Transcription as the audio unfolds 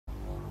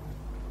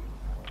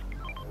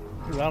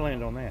Ooh, I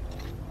land on that.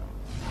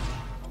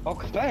 Oh,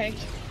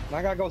 thanks.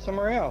 I gotta go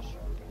somewhere else.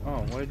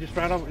 Oh, well, just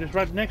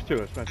right next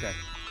to us, right there.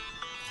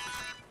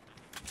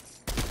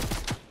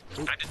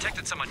 I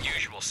detected some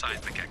unusual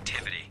seismic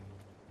activity.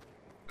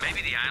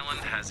 Maybe the island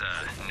has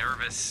a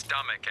nervous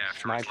stomach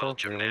after its little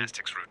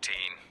gymnastics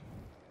routine.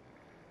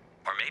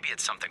 Or maybe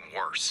it's something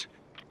worse.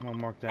 I'll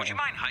mark that. Would you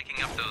mind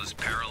hiking up those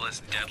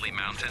perilous, deadly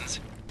mountains?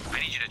 I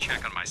need you to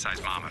check on my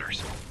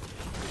seismometers.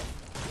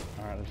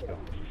 All right, let's go.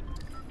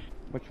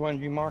 Which one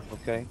do you mark?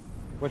 Okay.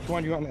 Which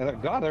one do you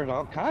want? God, there's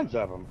all kinds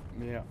of them.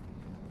 Yeah.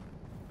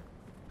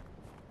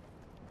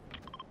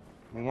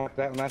 We want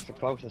that one. That's the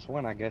closest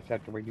one, I guess,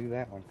 after we do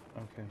that one.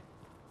 Okay.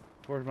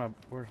 Where's my, okay.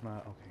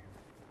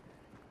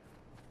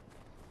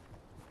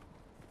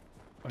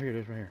 Oh, here it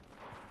is, right here.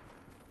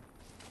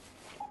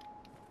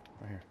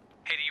 Right here.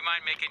 Hey, do you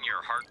mind making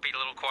your heartbeat a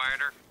little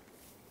quieter?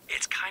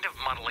 It's kind of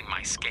muddling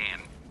my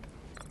scan.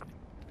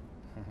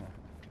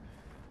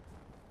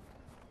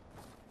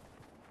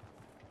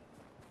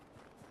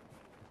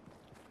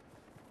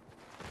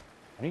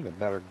 I need a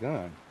better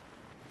gun.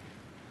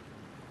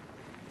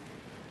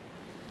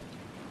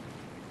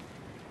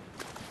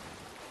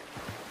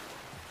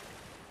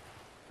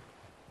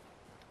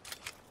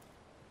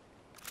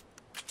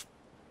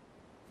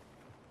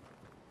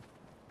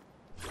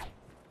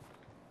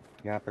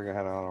 Yeah, I figured out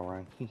how to auto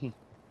run.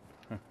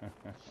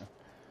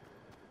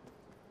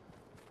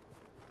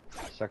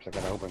 Sucks, I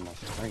gotta open my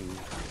screen.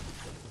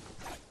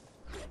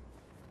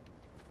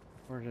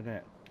 Where's it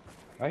at?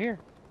 Right here.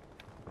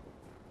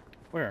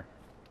 Where?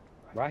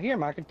 Right here,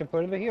 Mike, at the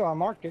foot of the hill. I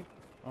marked it.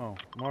 Oh,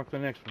 mark the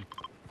next one.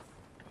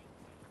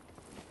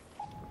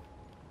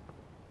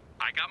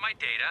 I got my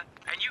data,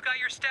 and you got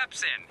your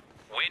steps in.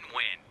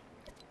 Win-win.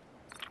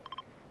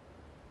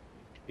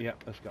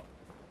 Yep, let's go.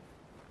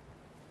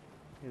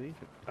 Yeah,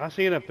 I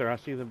see it up there. I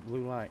see the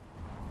blue light.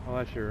 Oh,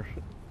 that's yours.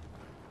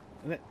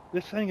 And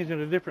this thing is in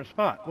a different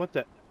spot. What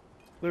the?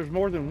 There's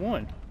more than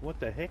one. What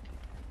the heck?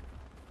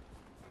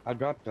 I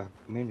dropped a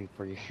mini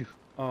for you.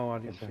 Oh, I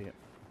didn't see it.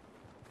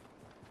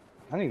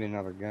 I need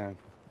another gun.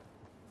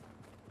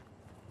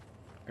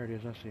 There it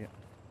is. I see it.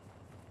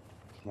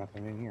 There's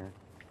nothing in here.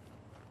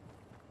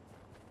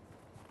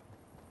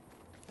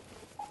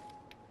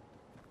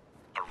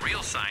 A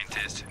real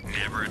scientist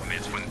never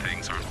admits when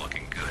things aren't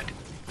looking good.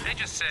 They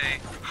just say,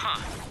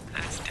 huh,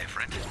 that's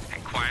different,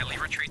 and quietly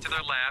retreat to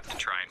their lab to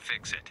try and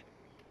fix it.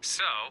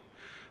 So,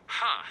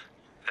 huh,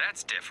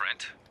 that's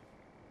different.